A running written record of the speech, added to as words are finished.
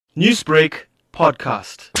Newsbreak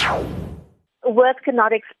podcast. Words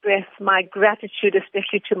cannot express my gratitude,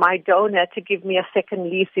 especially to my donor, to give me a second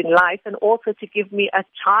lease in life and also to give me a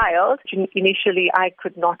child. Initially, I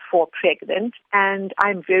could not fall pregnant, and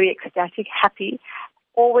I'm very ecstatic, happy,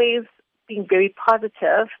 always being very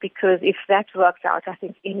positive, because if that works out, I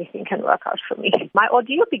think anything can work out for me. My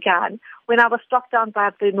ordeal began when I was struck down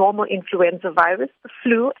by the normal influenza virus, the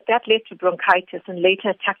flu. That led to bronchitis and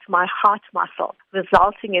later attacked my heart muscle,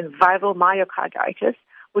 resulting in viral myocarditis,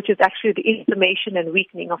 which is actually the inflammation and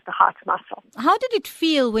weakening of the heart muscle. How did it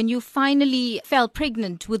feel when you finally fell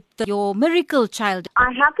pregnant with your miracle child?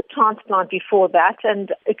 I had the transplant before that,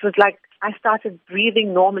 and it was like I started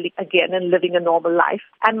breathing normally again and living a normal life.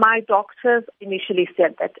 And my doctors initially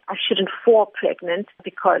said that I shouldn't fall pregnant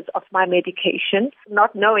because of my medication.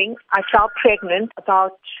 Not knowing, I fell pregnant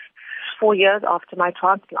about 4 years after my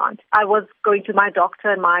transplant. I was going to my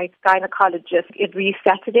doctor and my gynecologist every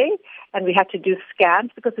Saturday, and we had to do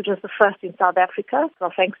scans because it was the first in South Africa.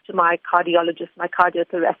 So thanks to my cardiologist, my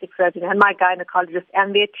cardiothoracic surgeon, and my gynecologist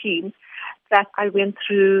and their teams, that I went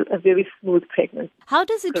through a very smooth pregnancy. How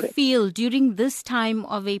does it feel during this time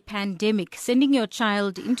of a pandemic, sending your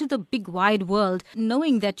child into the big wide world,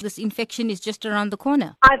 knowing that this infection is just around the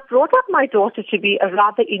corner? I brought up my daughter to be a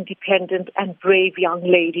rather independent and brave young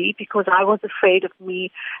lady because I was afraid of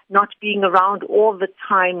me not being around all the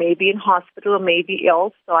time, maybe in hospital or maybe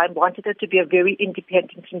ill. So I wanted her to be a very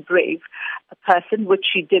independent and brave person, which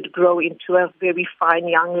she did grow into a very fine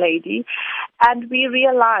young lady. And we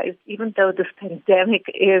realized, even though this pandemic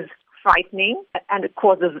is frightening and it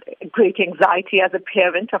causes great anxiety as a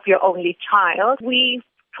parent of your only child, we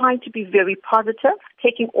trying to be very positive,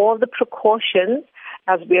 taking all the precautions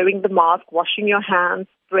as wearing the mask, washing your hands,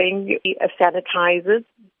 spraying sanitizers,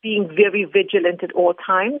 being very vigilant at all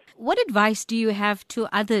times. What advice do you have to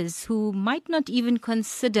others who might not even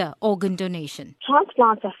consider organ donation?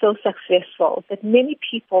 Transplants are so successful that many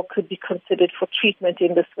people could be considered for treatment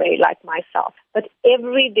in this way, like myself. But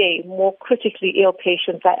every day, more critically ill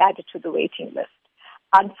patients are added to the waiting list.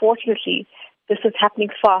 Unfortunately, this is happening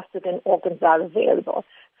faster than organs are available.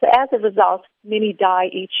 So as a result, many die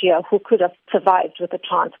each year who could have survived with a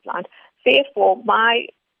transplant. Therefore, my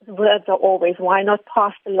words are always, why not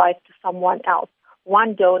pass the life to someone else?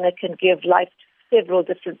 One donor can give life to several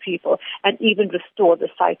different people and even restore the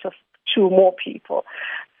sight of 2 more people.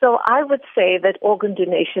 So I would say that organ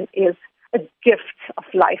donation is a gift of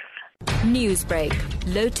life. Newsbreak,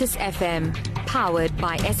 Lotus FM, powered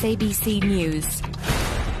by SABC News.